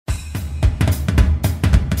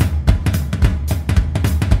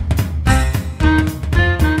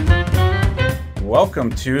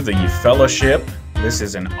welcome to the Fellowship. This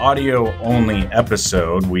is an audio-only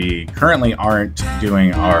episode. We currently aren't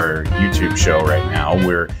doing our YouTube show right now.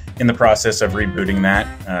 We're in the process of rebooting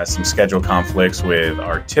that. Some schedule conflicts with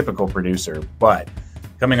our typical producer, but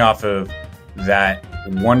coming off of that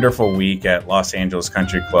wonderful week at Los Angeles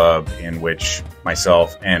Country Club in which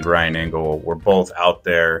myself and Ryan Engel were both out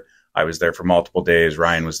there. I was there for multiple days.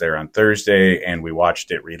 Ryan was there on Thursday, and we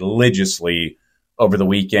watched it religiously over the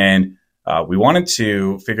weekend. We wanted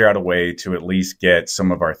to figure out a way to at least get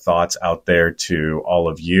some of our thoughts out there to all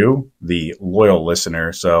of you, the loyal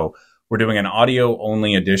listener. So we're doing an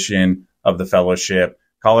audio-only edition of the Fellowship.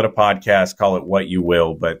 Call it a podcast, call it what you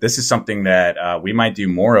will, but this is something that we might do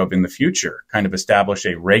more of in the future, kind of establish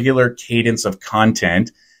a regular cadence of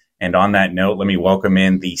content. And on that note, let me welcome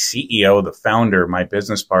in the CEO, the founder, my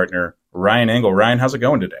business partner, Ryan Engel. Ryan, how's it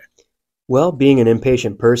going today? Well, being an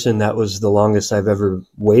impatient person, that was the longest I've ever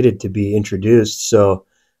waited to be introduced. So,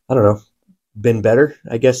 I don't know, been better,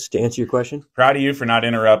 I guess, to answer your question. Proud of you for not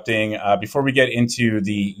interrupting. Before we get into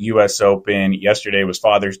the U.S. Open, yesterday was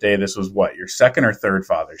Father's Day. This was what, your second or third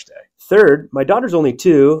Father's Day? Third. My daughter's only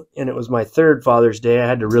 2, and it was my third Father's Day. I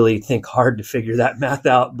had to really think hard to figure that math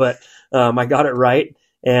out, but I got it right,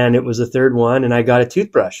 and it was the third one, and I got a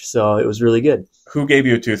toothbrush, so it was really good. Who gave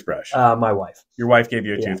you a toothbrush? My wife. Your wife gave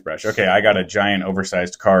you a toothbrush. Okay, I got a giant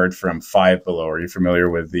oversized card from Five Below. Are you familiar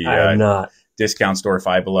with the discount store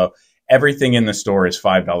Five Below? Everything in the store is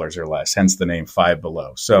 $5 or less, hence the name Five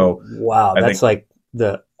Below. So, wow, that's like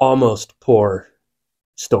the almost poor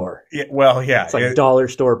store. Yeah, well, yeah, it's like dollar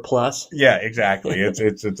store plus. Yeah, exactly.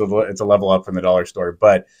 It's a level up from the dollar store,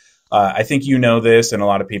 but. I think you know this, and a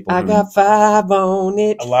lot of people. I got 5 on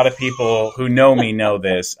it. A lot of people who know me know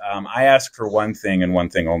this. I ask for one thing and one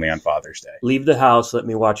thing only on Father's Day. Leave the house. Let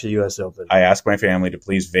me watch the U.S. Open. I ask my family to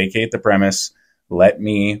please vacate the premise. Let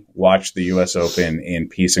me watch the U.S. Open in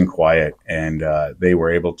peace and quiet. And they were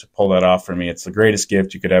able to pull that off for me. It's the greatest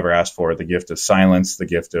gift you could ever ask for, the gift of silence, the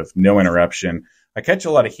gift of no interruption. I catch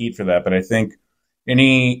a lot of heat for that, but I think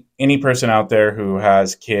any person out there who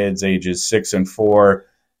has kids ages 6 and 4,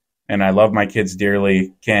 and I love my kids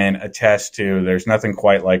dearly, can attest to there's nothing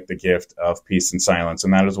quite like the gift of peace and silence.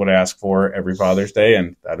 And that is what I ask for every Father's Day,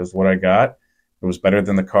 and that is what I got. It was better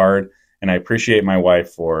than the card, and I appreciate my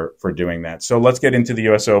wife for doing that. So let's get into the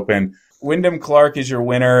U.S. Open. Wyndham Clark is your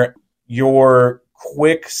winner. Your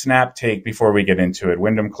quick snap take before we get into it.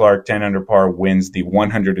 Wyndham Clark, 10 under par, wins the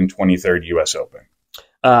 123rd U.S.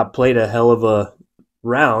 Open. Played a hell of a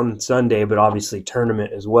round Sunday, but obviously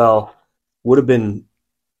tournament as well. Would have been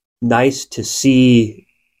nice to see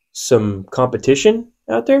some competition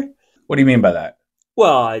out there. What do you mean by that?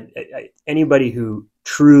 Well, anybody who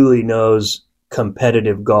truly knows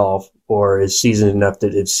competitive golf or is seasoned enough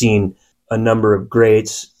that have seen a number of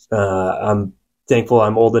greats. I'm thankful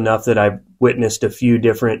I'm old enough that I've witnessed a few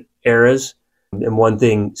different eras. And one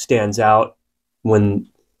thing stands out when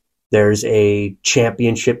there's a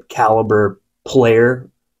championship caliber player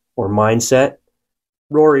or mindset.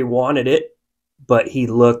 Rory wanted it, but he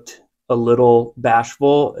looked a little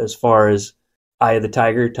bashful as far as eye of the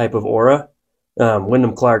tiger type of aura.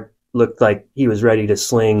 Wyndham Clark looked like he was ready to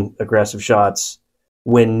sling aggressive shots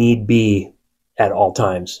when need be at all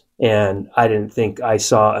times. And I didn't think I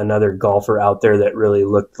saw another golfer out there that really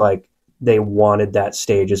looked like they wanted that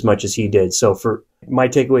stage as much as he did. So for my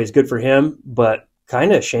takeaway is good for him, but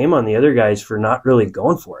kind of shame on the other guys for not really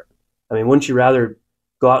going for it. I mean, wouldn't you rather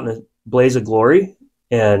go out in a blaze of glory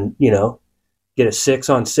and, get a 6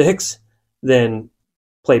 on 6 than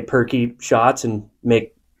play perky shots and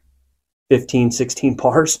make 15, 16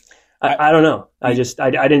 pars? I don't know. I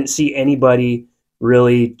didn't see anybody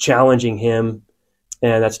really challenging him,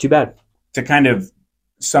 and that's too bad. To kind of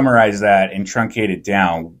summarize that and truncate it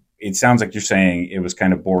down, it sounds like you're saying it was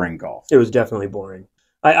kind of boring golf. It was definitely boring.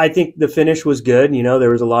 I think the finish was good. There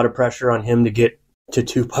was a lot of pressure on him to get to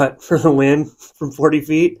 2-putt for the win from 40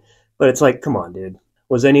 feet, but it's like, come on, dude.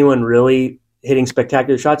 Was anyone really hitting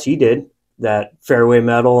spectacular shots? He did. That fairway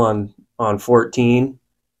medal on 14,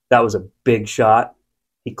 that was a big shot.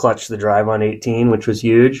 He clutched the drive on 18, which was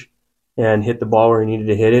huge, and hit the ball where he needed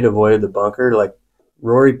to hit it, avoided the bunker. Like,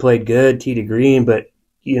 Rory played good, tee to green, but,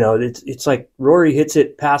 it's like Rory hits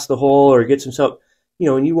it past the hole or gets himself,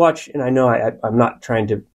 when you watch, and I know I'm not trying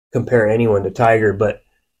to compare anyone to Tiger, but,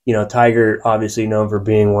 Tiger obviously known for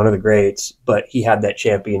being one of the greats, but he had that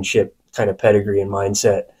championship kind of pedigree and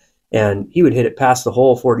mindset. And he would hit it past the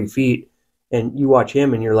hole 40 feet, and you watch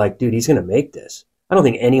him and you're like, dude, he's going to make this. I don't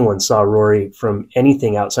think anyone saw Rory from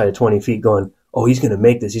anything outside of 20 feet going, oh, he's going to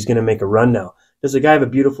make this. He's going to make a run now. Does the guy have a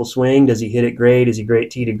beautiful swing? Does he hit it great? Is he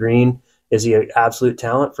great tee to green? Is he an absolute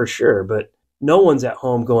talent? For sure. But no one's at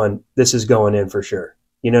home going, this is going in for sure.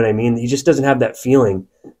 You know what I mean? He just doesn't have that feeling.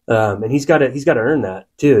 And he's got to earn that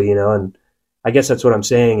too, you know, and I guess that's what I'm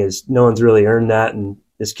saying is no one's really earned that. And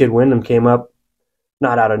this kid Wyndham came up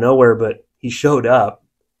not out of nowhere, but he showed up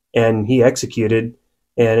and he executed,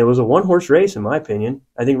 and it was a one-horse race in my opinion.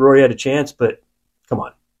 I think Rory had a chance, but come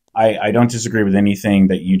on. I don't disagree with anything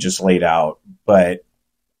that you just laid out, but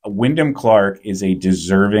Wyndham Clark is a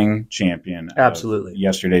deserving champion Absolutely. of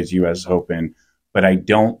yesterday's U.S. Open, but I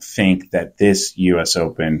don't think that this U.S.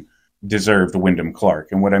 Open deserved Wyndham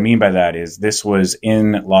Clark. And what I mean by that is this was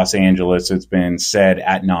in Los Angeles. It's been said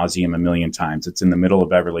ad nauseum a million times. It's in the middle of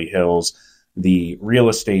Beverly Hills. The real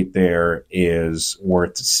estate there is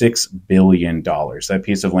worth $6 billion. That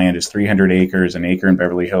piece of land is 300 acres. An acre in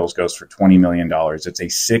Beverly Hills goes for $20 million. It's a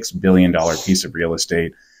 $6 billion piece of real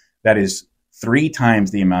estate. That is 3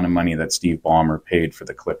 times the amount of money that Steve Ballmer paid for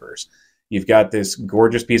the Clippers. You've got this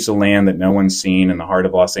gorgeous piece of land that no one's seen in the heart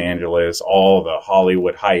of Los Angeles, all the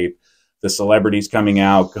Hollywood hype, the celebrities coming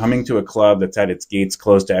out, coming to a club that's had its gates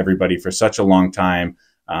closed to everybody for such a long time.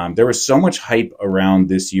 There was so much hype around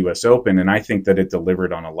this U.S. Open, and I think that it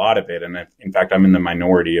delivered on a lot of it. And in fact, I'm in the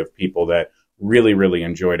minority of people that really, really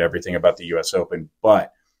enjoyed everything about the U.S. Open.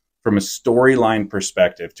 But from a storyline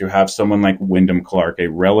perspective, to have someone like Wyndham Clark, a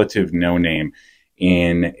relative no-name,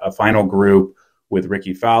 in a final group with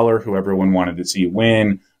Ricky Fowler, who everyone wanted to see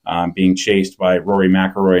win, being chased by Rory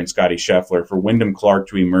McIlroy and Scottie Scheffler, for Wyndham Clark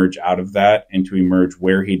to emerge out of that and to emerge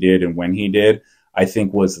where he did and when he did, I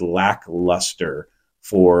think was lackluster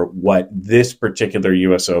for what this particular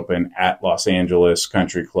U.S. Open at Los Angeles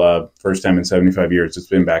Country Club, first time in 75 years it's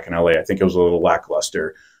been back in L.A., I think it was a little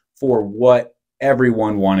lackluster for what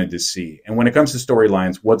everyone wanted to see. And when it comes to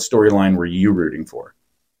storylines, what storyline were you rooting for?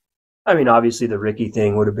 I mean, obviously the Ricky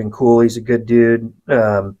thing would have been cool. He's a good dude.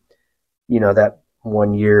 You know, that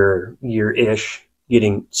 1 year-ish,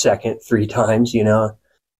 getting second 3 times, you know.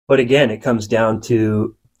 But again, it comes down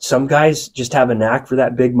to some guys just have a knack for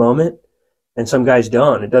that big moment, and some guys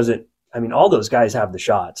don't. It doesn't, I mean, all those guys have the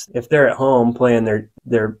shots. If they're at home playing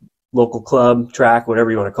their local club, track, whatever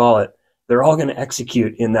you want to call it, they're all going to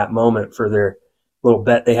execute in that moment for their little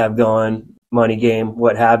bet they have going, money game,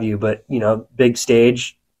 what have you. But, you know, big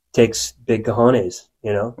stage takes big cojones,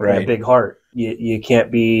 you know, right. And a big heart. You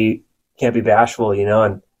can't be bashful, you know,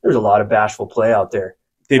 and there's a lot of bashful play out there.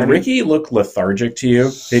 Did Ricky look lethargic to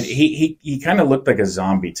you? Did he kind of looked like a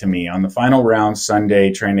zombie to me on the final round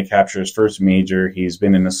Sunday, trying to capture his first major. He's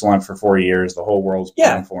been in the slump for 4 years. The whole world's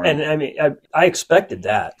pulling for him. And I mean, I expected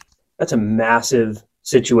that. That's a massive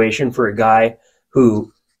situation for a guy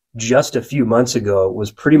who just a few months ago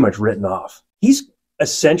was pretty much written off. He's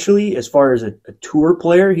essentially, as far as a tour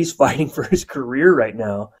player, he's fighting for his career right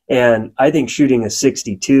now. And I think shooting a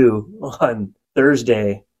 62 on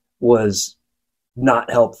Thursday was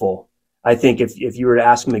not helpful. I think if you were to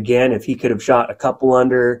ask him again, if he could have shot a couple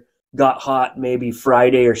under, got hot maybe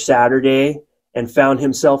Friday or Saturday and found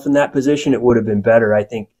himself in that position, it would have been better. I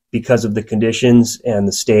think because of the conditions and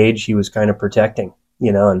the stage, he was kind of protecting,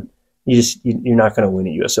 you know, and you're not going to win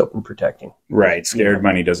a U.S. Open protecting. Right. Scared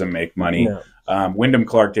money doesn't make money. No. Wyndham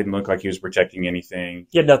Clark didn't look like he was protecting anything.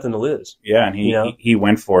 He had nothing to lose. Yeah, and he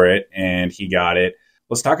went for it, and he got it.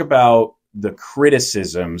 Let's talk about the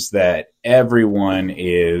criticisms that everyone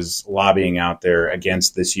is lobbying out there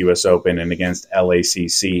against this U.S. Open and against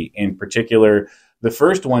LACC in particular. The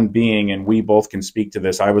first one being, and we both can speak to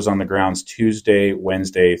this, I was on the grounds Tuesday,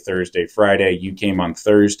 Wednesday, Thursday, Friday. You came on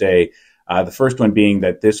Thursday. The first one being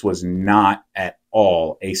that this was not at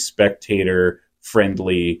all a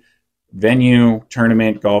spectator-friendly venue,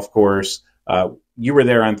 tournament, golf course. You were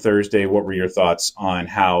there on Thursday. What were your thoughts on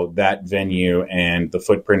how that venue and the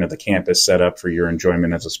footprint of the campus set up for your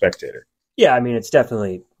enjoyment as a spectator? Yeah, I mean, it's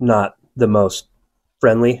definitely not the most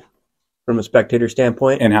friendly from a spectator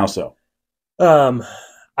standpoint. And how so?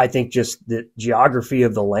 I think just the geography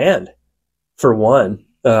of the land, for one.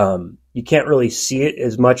 You can't really see it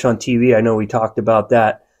as much on TV. I know we talked about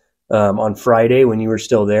that on Friday when you were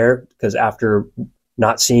still there, because after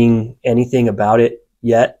not seeing anything about it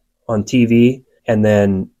yet on TV, and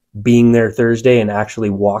then being there Thursday and actually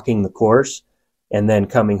walking the course, and then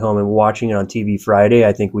coming home and watching it on TV Friday,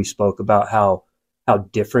 I think we spoke about how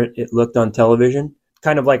different it looked on television.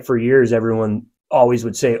 Kind of like for years, everyone always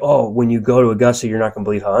would say, oh, when you go to Augusta, you're not going to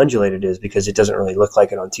believe how undulated it is because it doesn't really look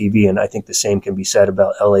like it on TV. And I think the same can be said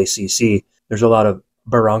about LACC. There's a lot of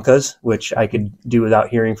barrancas, which I could do without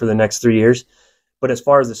hearing for the next 3 years. But as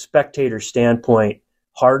far as the spectator standpoint,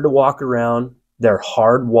 hard to walk around. They're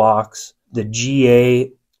hard walks. The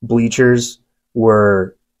GA bleachers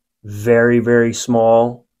were very, very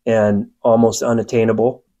small and almost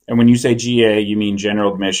unattainable. And when you say GA, you mean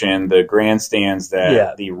general admission, the grandstands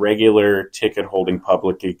that the regular ticket holding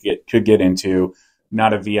public could get into,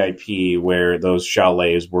 not a VIP where those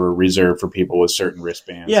chalets were reserved for people with certain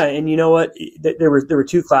wristbands. Yeah, and you know what? There were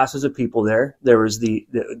two classes of people there. There was the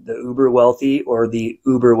uber wealthy or the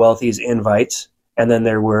uber wealthy's invites, and then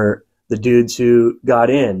there were the dudes who got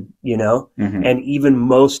in, you know? Mm-hmm. And even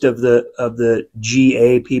most of the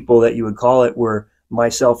GA people that you would call it were,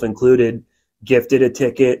 myself included, gifted a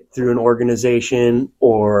ticket through an organization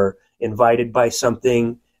or invited by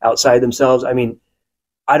something outside themselves. I mean,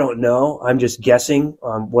 I don't know. I'm just guessing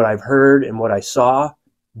on what I've heard and what I saw.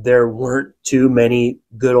 There weren't too many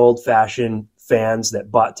good old-fashioned fans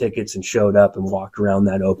that bought tickets and showed up and walked around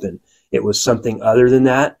that open. It was something other than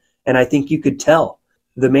that, and I think you could tell.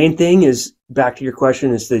 The main thing is, back to your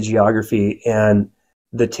question, is the geography, and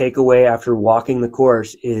the takeaway after walking the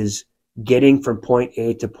course is getting from point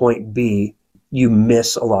A to point B, you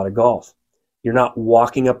miss a lot of golf. You're not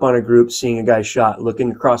walking up on a group, seeing a guy shot,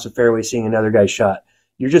 looking across a fairway, seeing another guy shot.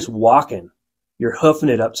 You're just walking. You're hoofing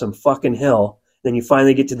it up some fucking hill. Then you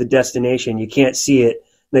finally get to the destination. You can't see it.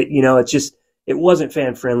 You know, it's just, it wasn't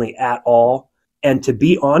fan friendly at all. And to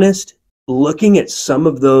be honest, looking at some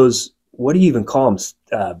of those, what do you even call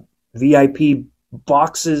them? VIP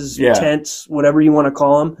boxes, tents, whatever you want to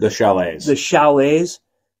call them. The chalets.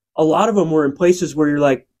 A lot of them were in places where you're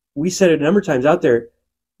like, we said it a number of times out there,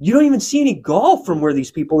 you don't even see any golf from where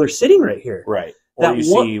these people are sitting right here. Right. Or you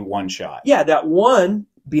see one shot. Yeah, that one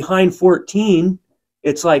behind 14,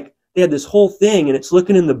 it's like they had this whole thing, and it's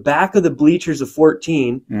looking in the back of the bleachers of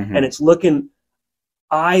 14, mm-hmm. and it's looking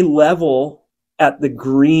eye level at the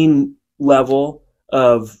green level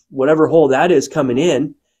of whatever hole that is coming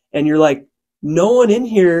in, and you're like, no one in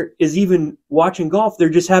here is even watching golf. They're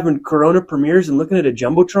just having Corona premieres and looking at a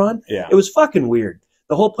Jumbotron. Yeah. It was fucking weird.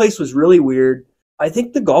 The whole place was really weird. I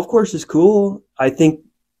think the golf course is cool. I think,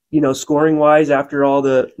 you know, scoring wise, after all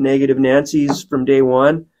the negative Nancy's from day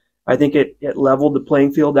one, I think it leveled the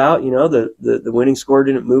playing field out. You know, the winning score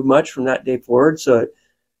didn't move much from that day forward. So,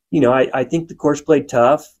 you know, I think the course played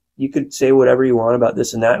tough. You could say whatever you want about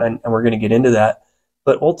this and that, and we're going to get into that.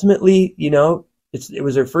 But ultimately, you know, it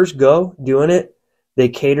was their first go doing it. They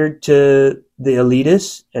catered to the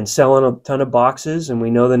elitists and selling a ton of boxes, and we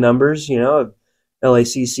know the numbers. You know,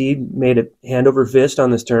 LACC made a hand over fist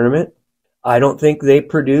on this tournament. I don't think they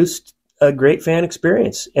produced a great fan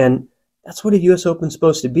experience, and that's what a U.S. Open's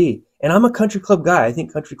supposed to be. And I'm a country club guy. I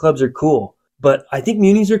think country clubs are cool, but I think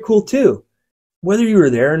munis are cool too. Whether you were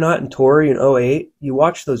there or not in Torrey in 08, you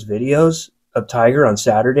watch those videos of Tiger on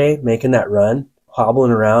Saturday making that run,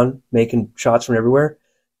 hobbling around, making shots from everywhere.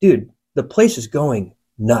 Dude, the place is going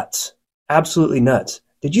nuts. Absolutely nuts.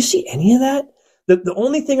 Did you see any of that? The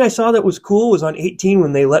only thing I saw that was cool was on 18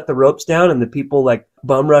 when they let the ropes down and the people like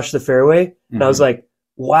bum rush the fairway. Mm-hmm. And I was like,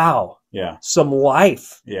 wow. Yeah. Some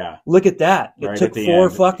life. Yeah. Look at that. It took 4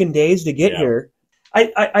 fucking days to get here.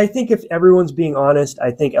 I think if everyone's being honest,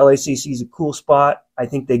 I think LACC is a cool spot. I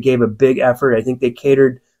think they gave a big effort. I think they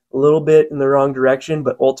catered a little bit in the wrong direction,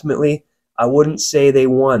 but ultimately I wouldn't say they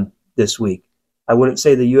won this week. I wouldn't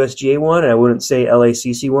say the USGA won, and I wouldn't say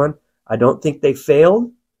LACC won. I don't think they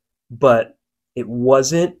failed, but it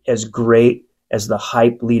wasn't as great as the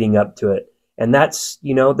hype leading up to it. And that's,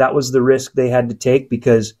 you know, that was the risk they had to take,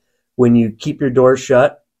 because when you keep your doors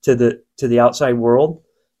shut to the outside world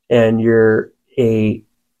and you're a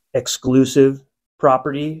exclusive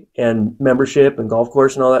property and membership and golf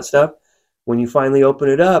course and all that stuff, when you finally open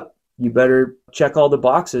it up, you better check all the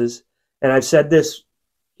boxes. And I've said this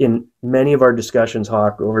in many of our discussions,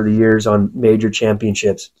 Hawk, over the years on major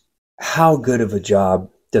championships. How good of a job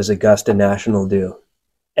does Augusta National do?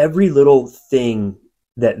 Every little thing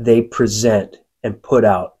that they present and put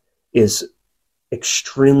out is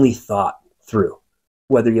extremely thought through.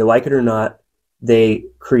 Whether you like it or not, they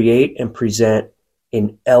create and present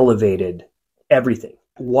an elevated everything.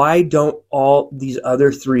 Why don't all these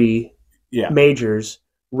other three majors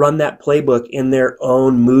run that playbook in their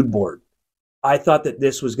own mood board? I thought that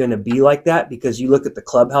this was going to be like that, because you look at the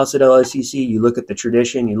clubhouse at LACC, you look at the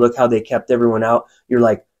tradition, you look how they kept everyone out. You're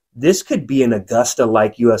like, this could be an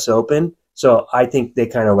Augusta-like U.S. Open. So I think they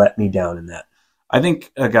kind of let me down in that. I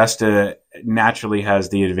think Augusta naturally has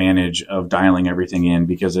the advantage of dialing everything in,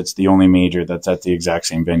 because it's the only major that's at the exact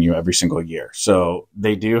same venue every single year. So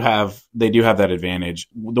they do have that advantage.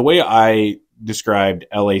 The way I described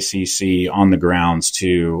LACC on the grounds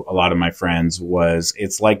to a lot of my friends was,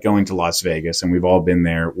 it's like going to Las Vegas, and we've all been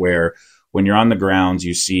there, where when you're on the grounds,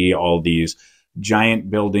 you see all these giant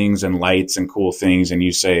buildings and lights and cool things, and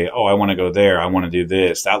you say, oh, I want to go there, I want to do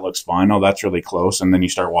this, that looks fun, oh, that's really close, and then you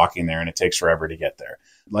start walking there and it takes forever to get there.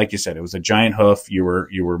 like you said, it was a giant hoof. You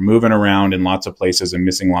were moving around in lots of places and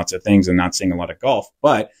missing lots of things and not seeing a lot of golf.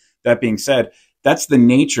 But that being said, that's the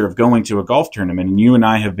nature of going to a golf tournament. And you and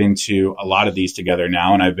I have been to a lot of these together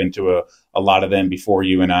now, and I've been to a lot of them before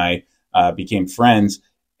you and I became friends.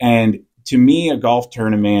 And to me, a golf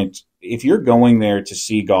tournament, if you're going there to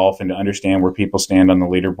see golf and to understand where people stand on the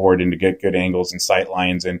leaderboard and to get good angles and sight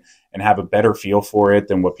lines and have a better feel for it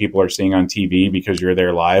than what people are seeing on TV because you're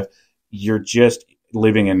there live, you're just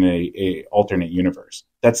living in a alternate universe.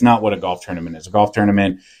 That's not what a golf tournament is. A golf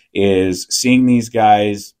tournament is seeing these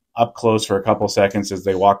guys up close for a couple seconds as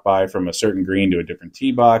they walk by from a certain green to a different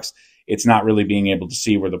tee box. It's not really being able to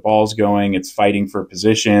see where the ball's going. It's fighting for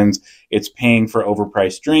positions. It's paying for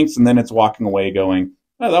overpriced drinks. And then it's walking away going,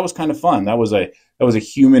 oh, that was kind of fun. That was a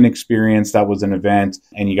human experience. That was an event.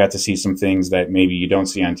 And you got to see some things that maybe you don't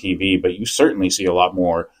see on TV, but you certainly see a lot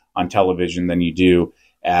more on television than you do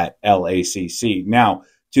at LACC. Now,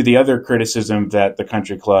 to the other criticism that the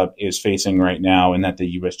country club is facing right now and that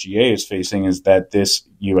the USGA is facing is that this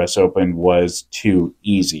US Open was too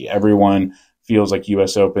easy. Everyone feels like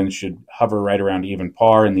US Open should hover right around even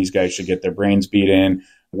par and these guys should get their brains beat in.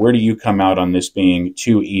 Where do you come out on this being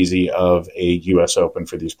too easy of a US Open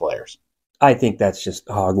for these players? I think that's just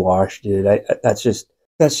hogwash, dude. That's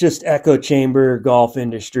just echo chamber golf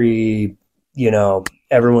industry. You know,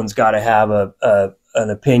 everyone's got to have an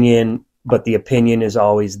opinion, but the opinion is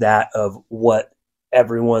always that of what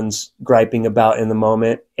everyone's griping about in the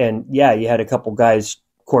moment. And yeah, you had a couple guys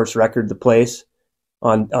course record the place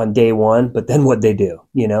on day one, but then what'd they do?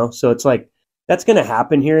 You know, so it's like that's going to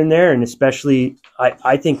happen here and there, and especially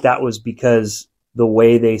I think that was because the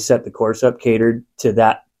way they set the course up catered to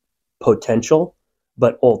that potential,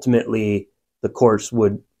 but ultimately the course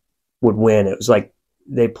would win. It was like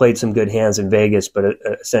they played some good hands in Vegas, but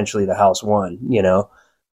essentially the house won. You know,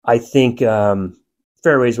 I think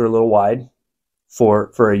fairways were a little wide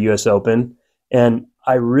for a U.S. Open, and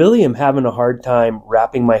I really am having a hard time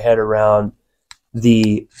wrapping my head around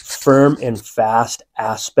the firm and fast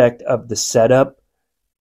aspect of the setup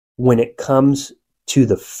when it comes to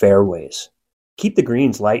the fairways. Keep the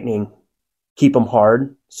greens lightning, keep them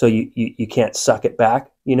hard so you can't suck it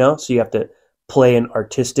back, you know? So you have to play an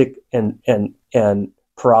artistic and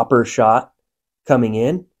proper shot coming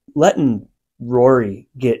in. Letting Rory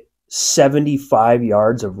get 75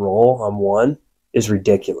 yards of roll on one is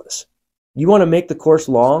ridiculous. You want to make the course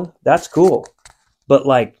long? That's cool. But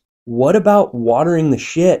like, what about watering the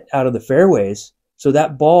shit out of the fairways so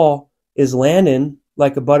that ball is landing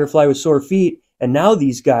like a butterfly with sore feet? And now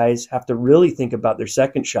these guys have to really think about their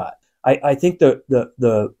second shot. I think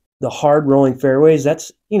the hard rolling fairways,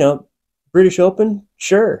 that's, you know, British Open,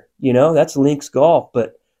 sure, you know, that's links golf,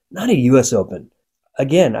 but not a US Open.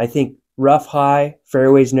 Again, I think rough high,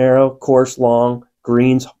 fairways narrow, course long,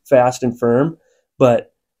 greens fast and firm,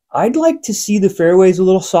 but I'd like to see the fairways a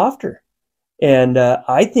little softer. And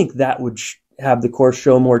I think that would have the course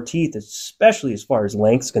show more teeth, especially as far as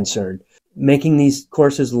length's concerned. Making these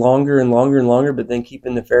courses longer and longer and longer, but then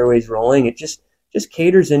keeping the fairways rolling, it just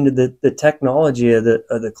caters into the technology of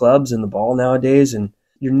the clubs and the ball nowadays, and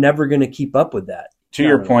you're never going to keep up with that. To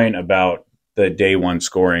your point about the day one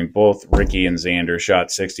scoring, both Ricky and Xander shot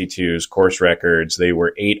 62s, course records. They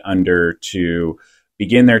were 8 under to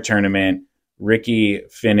begin their tournament. Ricky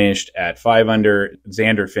finished at 5 under.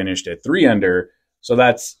 Xander finished at 3 under. So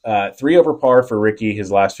that's 3 over par for Ricky,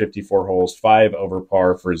 his last 54 holes, 5 over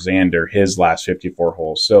par for Xander, his last 54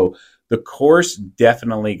 holes. So the course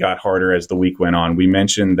definitely got harder as the week went on. We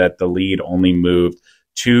mentioned that the lead only moved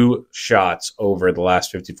 2 shots over the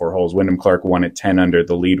last 54 holes. Wyndham Clark won at 10 under.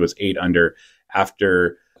 The lead was 8 under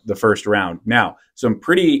after the first round. Now, some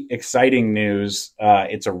pretty exciting news.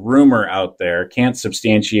 It's a rumor out there. Can't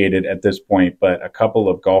substantiate it at this point, but a couple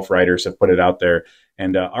of golf writers have put it out there.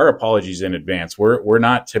 And our apologies in advance. We're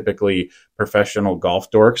not typically professional golf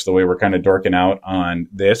dorks, the way we're kind of dorking out on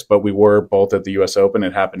this, but we were both at the U.S. Open.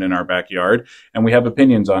 It happened in our backyard, and we have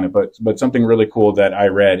opinions on it. But something really cool that I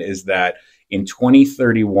read is that in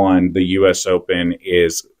 2031, the U.S. Open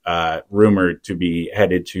is rumored to be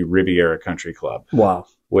headed to Riviera Country Club. Wow.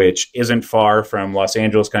 Which isn't far from Los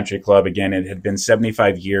Angeles Country Club. Again, it had been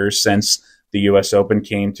 75 years since the U.S. Open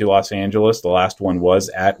came to Los Angeles. The last one was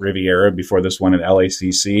at Riviera before this one at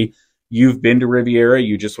LACC. You've been to Riviera.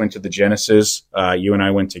 You just went to the Genesis. You and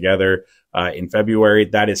I went together in February.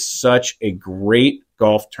 That is such a great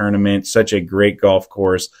golf tournament, such a great golf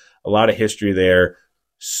course, a lot of history there.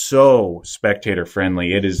 So spectator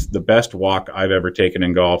friendly. It is the best walk I've ever taken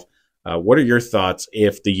in golf. What are your thoughts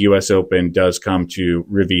if the U.S. Open does come to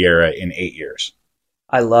Riviera in 8 years?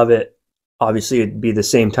 I love it. obviously it'd be the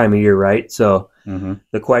same time of year, right? So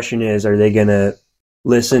the question is, are they going to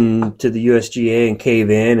listen to the USGA and cave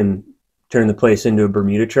in and turn the place into a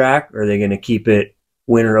Bermuda track? Or are they going to keep it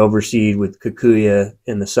winter overseed with Kikuyu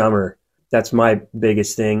in the summer? That's my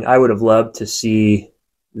biggest thing. I would have loved to see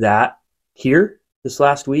that here this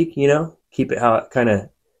last week, keep it how it kind of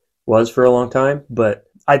was for a long time. But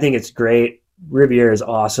I think it's great. Riviera is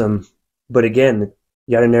awesome. But again,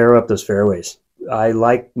 you got to narrow up those fairways. I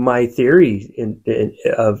like my theory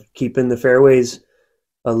of keeping the fairways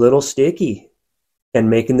a little sticky and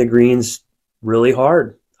making the greens really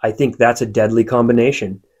hard. I think that's a deadly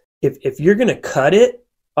combination. If you're going to cut it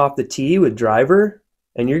off the tee with driver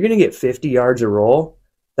and you're going to get 50 yards a roll,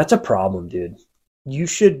 that's a problem, dude. You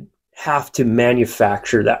should have to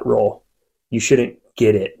manufacture that roll. You shouldn't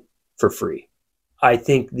get it for free. I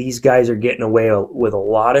think these guys are getting away with a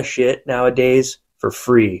lot of shit nowadays for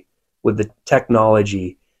free with the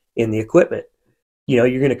technology in the equipment. You're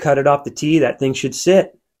going to cut it off the tee, that thing should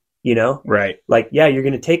sit, Right. Like, yeah, you're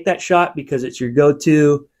going to take that shot because it's your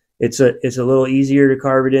go-to. It's a little easier to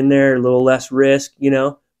carve it in there, a little less risk,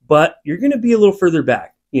 but you're going to be a little further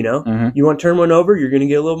back, You want to turn one over, you're going to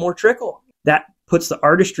get a little more trickle. That puts the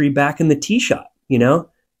artistry back in the tee shot,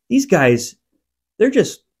 These guys, they're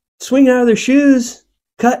just swinging out of their shoes,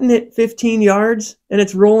 cutting it 15 yards, and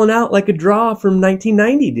it's rolling out like a draw from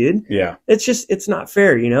 1990, dude. Yeah. It's not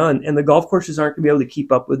fair, and the golf courses aren't going to be able to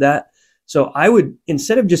keep up with that. So I would,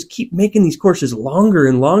 instead of just keep making these courses longer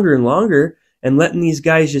and longer and longer and letting these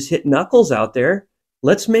guys just hit knuckles out there,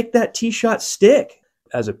 let's make that tee shot stick.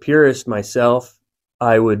 As a purist myself,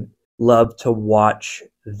 I would love to watch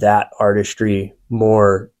that artistry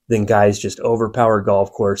more than guys just overpower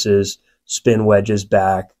golf courses, spin wedges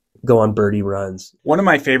back, go on birdie runs. One of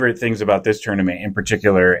my favorite things about this tournament in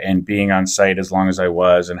particular, and being on site as long as I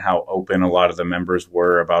was, and how open a lot of the members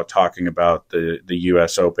were about talking about the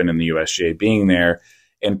U.S. Open and the USGA being there,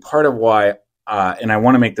 and part of why, and I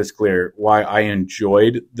want to make this clear, why I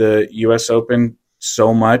enjoyed the U.S. Open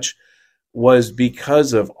so much was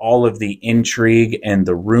because of all of the intrigue and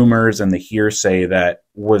the rumors and the hearsay that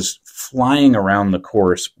was flying around the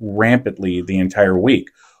course rampantly the entire week.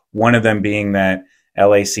 One of them being that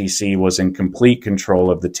LACC was in complete control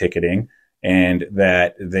of the ticketing and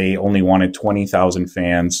that they only wanted 20,000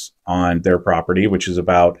 fans on their property, which is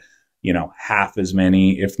about, half as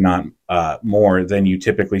many, if not more, than you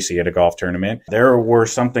typically see at a golf tournament. There were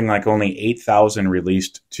something like only 8,000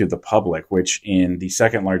 released to the public, which in the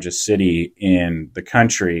second largest city in the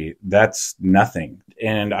country, that's nothing.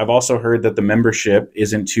 And I've also heard that the membership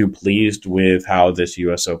isn't too pleased with how this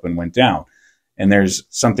U.S. Open went down. And there's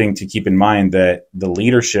something to keep in mind that the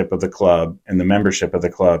leadership of the club and the membership of the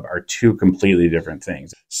club are two completely different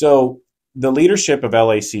things. So the leadership of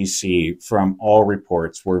LACC, from all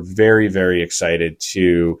reports, were very, very excited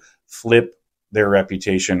to flip their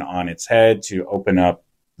reputation on its head, to open up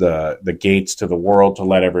the gates to the world, to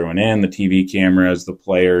let everyone in, the TV cameras, the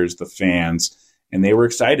players, the fans. And they were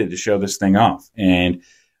excited to show this thing off. And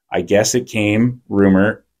I guess it came,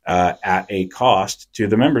 rumor, at a cost to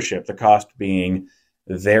the membership, the cost being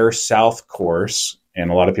their South course, and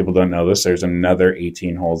a lot of people don't know this, there's another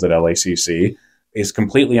 18 holes at LACC, is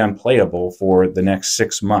completely unplayable for the next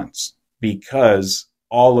 6 months because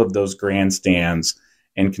all of those grandstands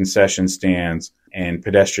and concession stands and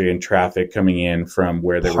pedestrian traffic coming in from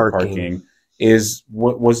where they were parking is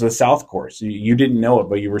what was the South course. You didn't know it,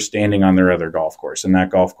 but you were standing on their other golf course, and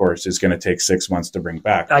that golf course is going to take 6 months to bring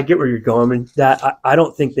back. I get where you're going. That I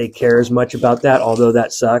don't think they care as much about that, although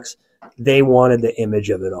that sucks. They wanted the image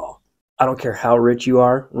of it all. I don't care how rich you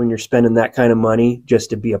are when you're spending that kind of money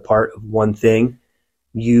just to be a part of one thing.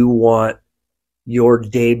 You want your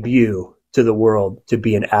debut to the world to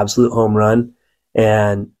be an absolute home run.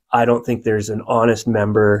 And I don't think there's an honest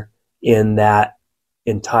member in that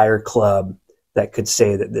entire club that could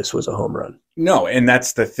say that this was a home run. No, and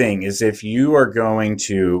that's the thing, is if you are going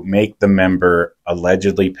to make the member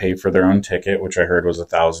allegedly pay for their own ticket, which I heard was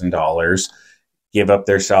 $1,000, give up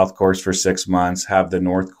their South course for 6 months, have the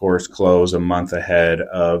North course close a month ahead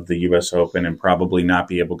of the U.S. Open, and probably not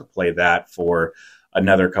be able to play that for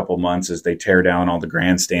another couple months as they tear down all the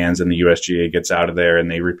grandstands and the USGA gets out of there and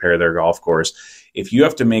they repair their golf course. If you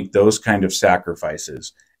have to make those kind of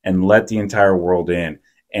sacrifices and let the entire world in,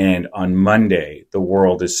 and on Monday, the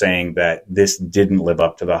world is saying that this didn't live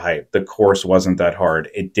up to the hype. The course wasn't that hard.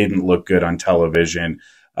 It didn't look good on television.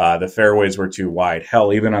 The fairways were too wide.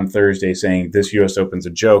 Hell, even on Thursday saying this U.S. Open's a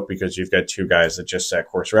joke because you've got two guys that just set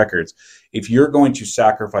course records. If you're going to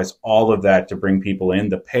sacrifice all of that to bring people in,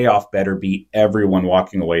 the payoff better be everyone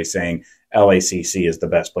walking away saying, LACC is the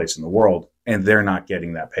best place in the world, and they're not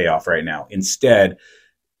getting that payoff right now. Instead,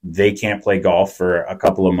 they can't play golf for a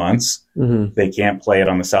couple of months. Mm-hmm. They can't play it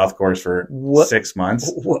on the South Course for 6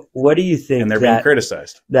 months. What do you think? And they're being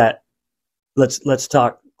criticized. That let's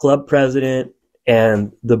talk club president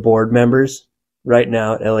and the board members right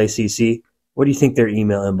now at LACC. What do you think their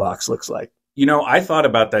email inbox looks like? I thought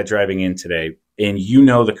about that driving in today, and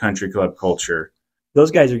the country club culture. Those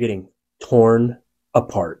guys are getting torn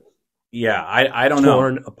apart. Yeah, I don't know.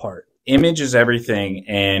 Torn apart. Image is everything,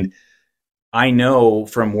 and I know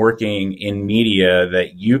from working in media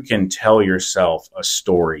that you can tell yourself a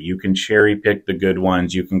story. You can cherry pick the good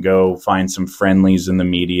ones. You can go find some friendlies in the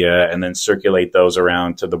media and then circulate those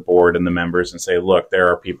around to the board and the members and say, look, there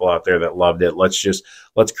are people out there that loved it. Let's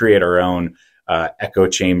create our own echo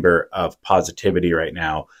chamber of positivity right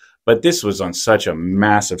now. But this was on such a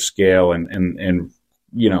massive scale, and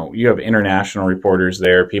you have international reporters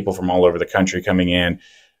there, people from all over the country coming in,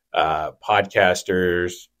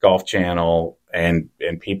 podcasters, Golf Channel, and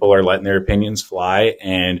people are letting their opinions fly.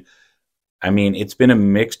 And I mean, it's been a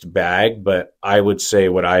mixed bag, but I would say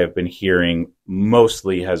what I have been hearing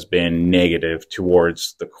mostly has been negative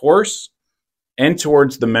towards the course and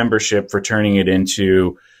towards the membership for turning it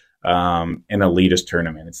into an elitist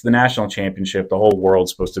tournament. It's the national championship. The whole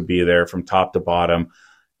world's supposed to be there from top to bottom,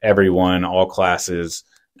 everyone, all classes.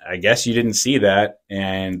 I guess you didn't see that,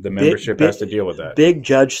 and the membership has to deal with that. Big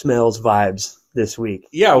Judge Smells vibes this week.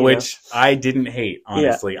 Yeah, which I didn't hate,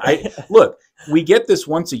 honestly. Yeah. Look, we get this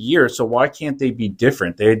once a year, so why can't they be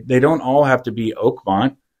different? They don't all have to be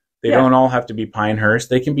Oakmont. They don't all have to be Pinehurst.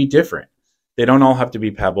 They can be different. They don't all have to be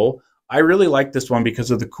Pebble. I really like this one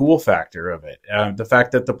because of the cool factor of it. The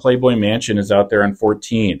fact that the Playboy Mansion is out there on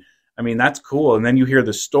 14. I mean, that's cool. And then you hear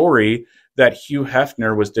the story that Hugh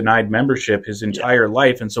Hefner was denied membership his entire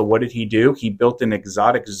life. And so what did he do? He built an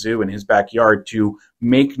exotic zoo in his backyard to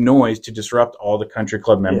make noise to disrupt all the country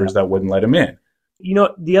club members that wouldn't let him in.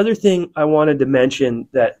 The other thing I wanted to mention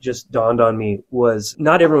that just dawned on me was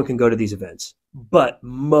not everyone can go to these events, but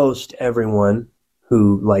most everyone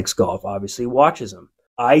who likes golf obviously watches them.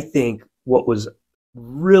 I think what was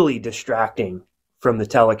really distracting from the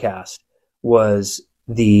telecast was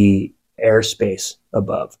the airspace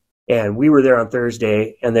above. And we were there on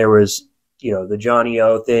Thursday, and there was, the Johnny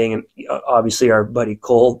O thing, and obviously our buddy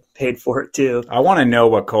Cole paid for it too. I want to know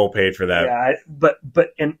what Cole paid for that. Yeah, but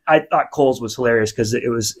I thought Cole's was hilarious because it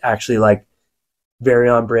was actually like very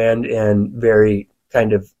on brand and very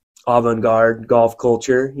kind of avant-garde golf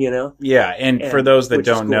culture, Yeah, and for those that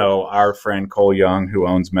don't know, our friend Cole Young, who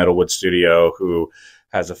owns Metalwood Studio, who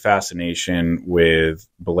has a fascination with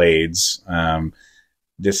blades,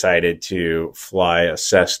 decided to fly a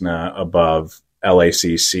Cessna above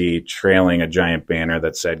LACC, trailing a giant banner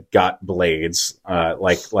that said "Got Blades,"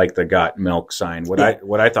 like the "Got Milk" sign. What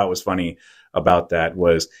I thought was funny about that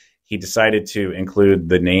was he decided to include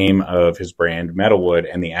the name of his brand, Metalwood,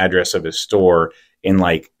 and the address of his store in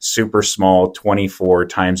like super small 24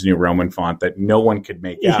 Times New Roman font that no one could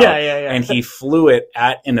make out. Yeah. And he flew it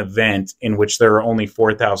at an event in which there are only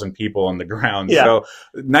 4,000 people on the ground. Yeah. So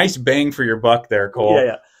nice bang for your buck there, Cole.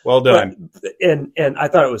 Yeah. Well done. And I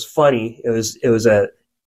thought it was funny. It was a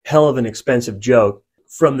hell of an expensive joke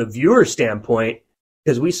from the viewer standpoint,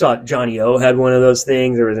 because we saw Johnny O had one of those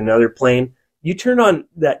things. There was another plane. You turn on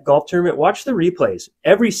that golf tournament, watch the replays.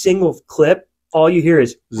 Every single clip, all you hear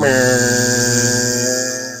is,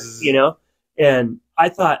 and I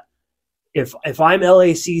thought, if I'm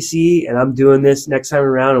LACC and I'm doing this next time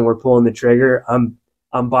around and we're pulling the trigger,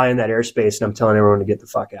 I'm buying that airspace and I'm telling everyone to get the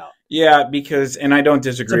fuck out. Yeah, and I don't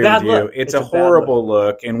disagree with you. It's a horrible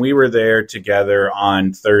look. And we were there together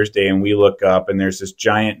on Thursday, and we look up and there's this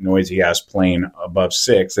giant noisy ass plane above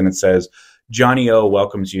 6, and it says, Johnny O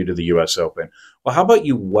welcomes you to the U.S. Open. Well, how about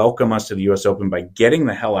you welcome us to the U.S. Open by getting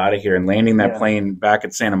the hell out of here and landing that plane back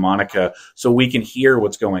at Santa Monica so we can hear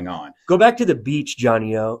what's going on? Go back to the beach,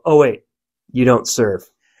 Johnny O. Oh, wait, you don't serve.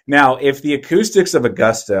 Now, if the acoustics of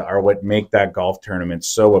Augusta are what make that golf tournament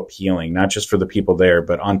so appealing, not just for the people there,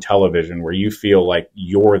 but on television, where you feel like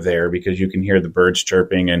you're there because you can hear the birds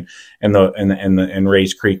chirping and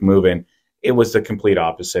Rays Creek moving, it was the complete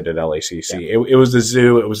opposite at LACC. Yeah. It was the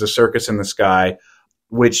zoo. It was a circus in the sky.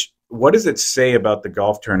 What does it say about the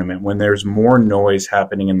golf tournament when there's more noise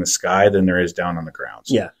happening in the sky than there is down on the grounds?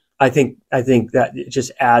 Yeah, I think that it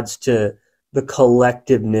just adds to the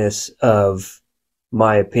collectiveness of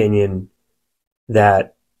my opinion,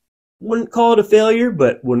 that wouldn't call it a failure,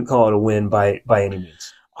 but wouldn't call it a win by any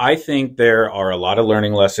means. I think there are a lot of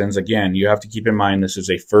learning lessons. Again, you have to keep in mind this is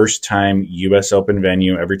a first-time U.S. Open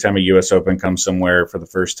venue. Every time a U.S. Open comes somewhere for the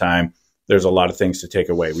first time, there's a lot of things to take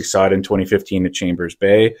away. We saw it in 2015 at Chambers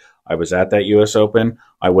Bay. I was at that U.S. Open.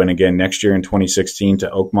 I went again next year in 2016 to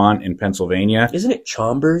Oakmont in Pennsylvania. Isn't it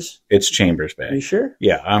Chambers? It's Chambers Bay. Are you sure?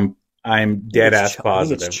 Yeah, I'm dead ass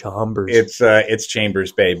positive. It's Chambers. It's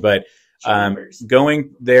Chambers Bay, but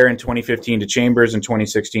going there in 2015 to Chambers and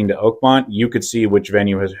 2016 to Oakmont, you could see which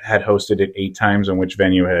venue had hosted it 8 times and which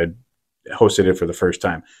venue had hosted it for the first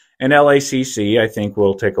time. And LACC, I think,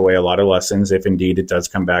 will take away a lot of lessons if indeed it does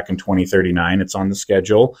come back in 2039. It's on the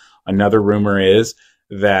schedule. Another rumor is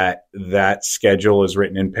that schedule is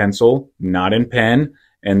written in pencil, not in pen,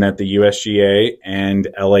 and that the USGA and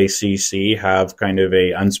LACC have kind of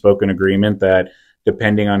a unspoken agreement that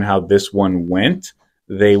depending on how this one went,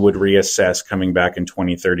 they would reassess coming back in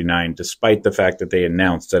 2039, despite the fact that they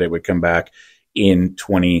announced that it would come back in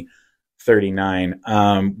 2039.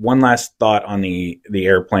 One last thought on the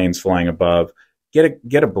airplanes flying above.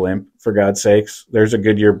 Get a blimp, for God's sakes. There's a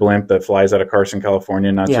Goodyear blimp that flies out of Carson,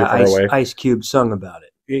 California, not too far away. Ice Cube sung about it.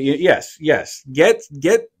 Yes.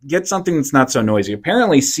 Get something that's not so noisy.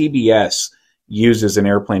 Apparently CBS uses an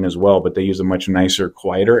airplane as well, but they use a much nicer,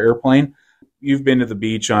 quieter airplane. You've been to the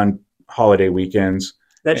beach on holiday weekends.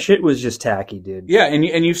 That shit was just tacky, dude. Yeah, and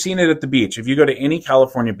you've seen it at the beach. If you go to any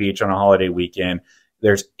California beach on a holiday weekend,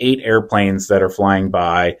 there's 8 airplanes that are flying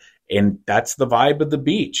by, and that's the vibe of the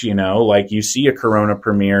beach, you know? Like, you see a Corona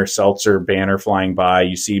Premier Seltzer banner flying by,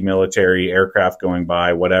 you see military aircraft going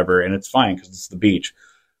by, whatever, and it's fine because it's the beach.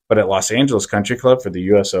 But at Los Angeles Country Club for the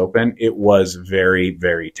U.S. Open, it was very,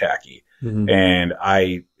 very tacky. Mm-hmm. And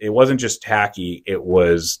it wasn't just tacky, it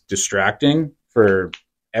was distracting for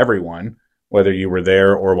everyone, whether you were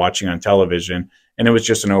there or watching on television. And it was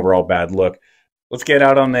just an overall bad look. Let's get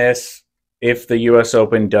out on this. If the U.S.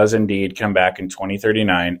 Open does indeed come back in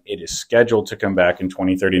 2039, it is scheduled to come back in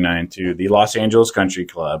 2039 to the Los Angeles Country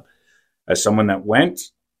Club. As someone that went,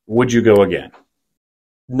 would you go again?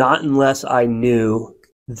 Not unless I knew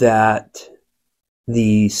that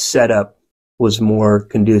the setup was more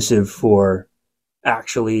conducive for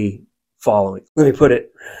actually following. Let me put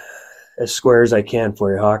it as square as I can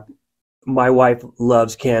for you, Hawk. My wife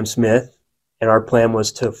loves Cam Smith, and our plan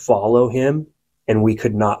was to follow him, and we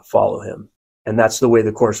could not follow him. And that's the way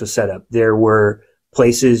the course was set up. There were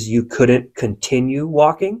places you couldn't continue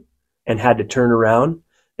walking and had to turn around.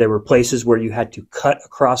 There were places where you had to cut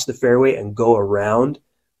across the fairway and go around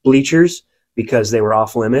bleachers because they were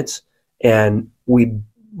off limits. And we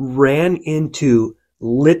ran into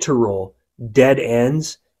literal dead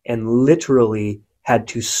ends and literally had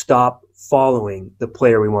to stop following the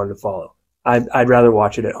player we wanted to follow. I'd rather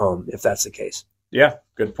watch it at home if that's the case. Yeah,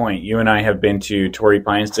 good point. You and I have been to Torrey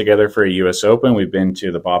Pines together for a U.S. Open. We've been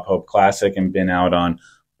to the Bob Hope Classic and been out on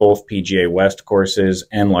both PGA West courses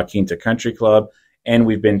and La Quinta Country Club. And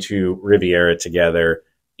we've been to Riviera together.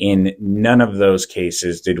 In none of those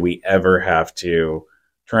cases did we ever have to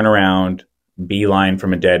turn around, beeline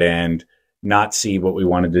from a dead end, not see what we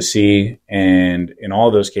wanted to see. And in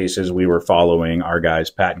all those cases, we were following our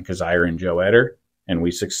guys, Patton Kizzire and Joe Eder. And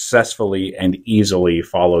we successfully and easily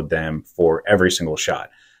followed them for every single shot.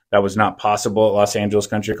 That was not possible at Los Angeles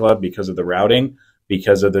Country Club because of the routing,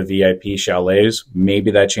 because of the VIP chalets.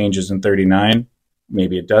 Maybe that changes in 39.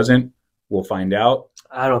 Maybe it doesn't. We'll find out.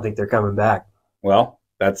 I don't think they're coming back. Well,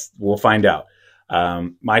 we'll find out.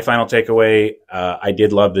 My final takeaway, I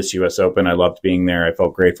did love this U.S. Open. I loved being there. I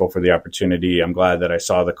felt grateful for the opportunity. I'm glad that I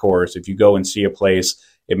saw the course. If you go and see a place,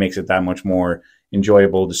 it makes it that much more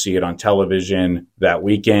enjoyable to see it on television that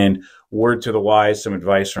weekend. Word to the wise, some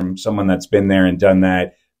advice from someone that's been there and done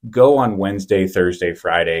that. Go on Wednesday, Thursday,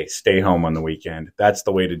 Friday. Stay home on the weekend. That's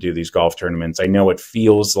the way to do these golf tournaments. I know it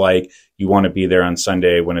feels like you want to be there on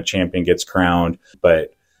Sunday when a champion gets crowned,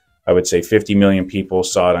 but I would say 50 million people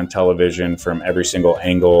saw it on television from every single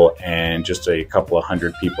angle, and just a couple of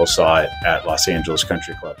hundred people saw it at Los Angeles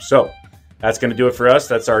Country Club. So that's going to do it for us.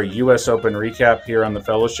 That's our U.S. Open recap here on the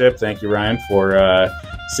Fellowship. Thank you, Ryan, for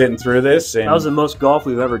sitting through this. And that was the most golf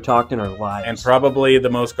we've ever talked in our lives. And probably the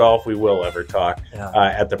most golf we will ever talk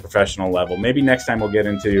at the professional level. Maybe next time we'll get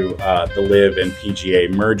into the LIV and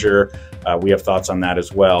PGA merger. We have thoughts on that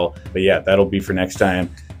as well. But yeah, that'll be for next time.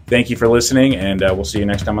 Thank you for listening, and we'll see you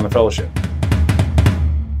next time on the Fellowship.